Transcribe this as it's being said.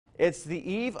It's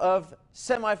the eve of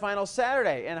semifinal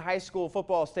Saturday in high school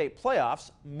football state playoffs.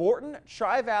 Morton,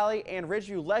 Tri-Valley, and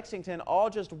Ridgeview Lexington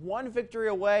all just one victory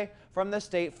away from the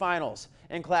state finals.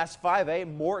 In Class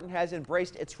 5A, Morton has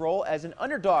embraced its role as an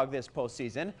underdog this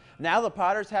postseason. Now the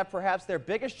Potters have perhaps their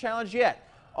biggest challenge yet,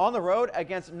 on the road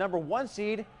against #1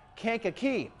 seed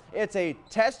Kankakee. It's a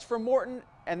test for Morton,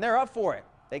 and they're up for it.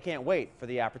 They can't wait for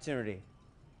the opportunity.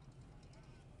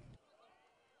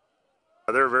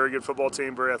 They're a very good football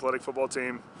team, very athletic football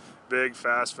team, big,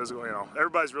 fast, physical.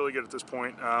 Everybody's really good at this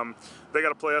point. They got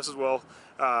to play us as well,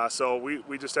 so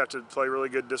we just have to play really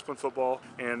good, disciplined football,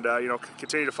 and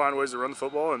continue to find ways to run the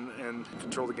football and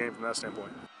control the game from that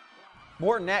standpoint.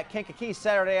 Morton at Kankakee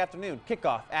Saturday afternoon,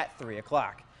 kickoff at 3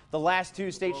 o'clock. The last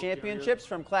two state championships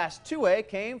from Class 2A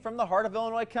came from the Heart of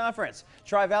Illinois Conference.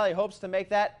 Tri-Valley hopes to make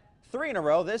that 3 in a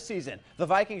row this season. The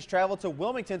Vikings travel to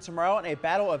Wilmington tomorrow in a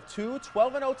battle of two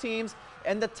 12-0 teams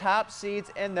and the top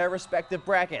seeds in their respective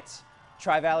brackets.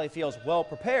 Tri-Valley feels well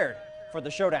prepared for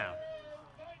the showdown.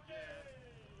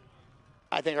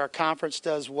 I think our conference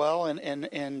does well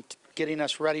in getting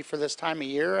us ready for this time of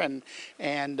year, and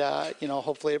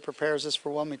hopefully it prepares us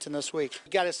for Wilmington this week.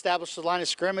 We got to establish the line of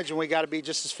scrimmage, and we got to be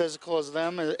just as physical as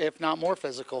them, if not more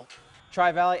physical.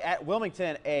 Tri-Valley at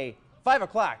Wilmington, a 5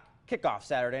 o'clock kickoff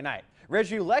Saturday night.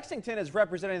 Ridgeview Lexington is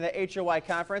representing the HOI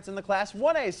Conference in the Class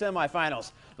 1A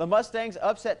semifinals. The Mustangs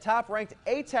upset top-ranked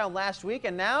A-Town last week,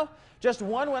 and now just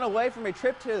one win away from a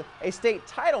trip to a state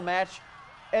title match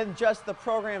in just the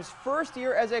program's first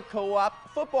year as a co-op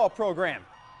football program.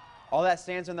 All that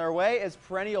stands in their way is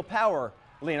perennial power,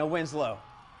 Lena Winslow.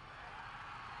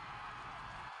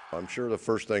 I'm sure the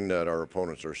first thing that our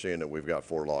opponents are seeing that we've got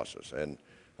 4 losses,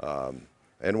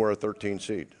 and we're a 13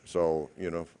 seed. So,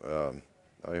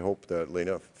 I hope that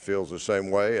Lena feels the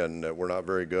same way and that we're not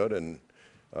very good, and,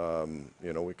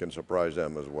 we can surprise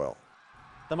them as well.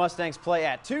 The Mustangs play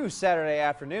at 2 Saturday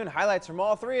afternoon. Highlights from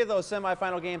all 3 of those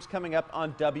semifinal games coming up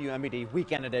on WMED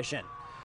Weekend Edition.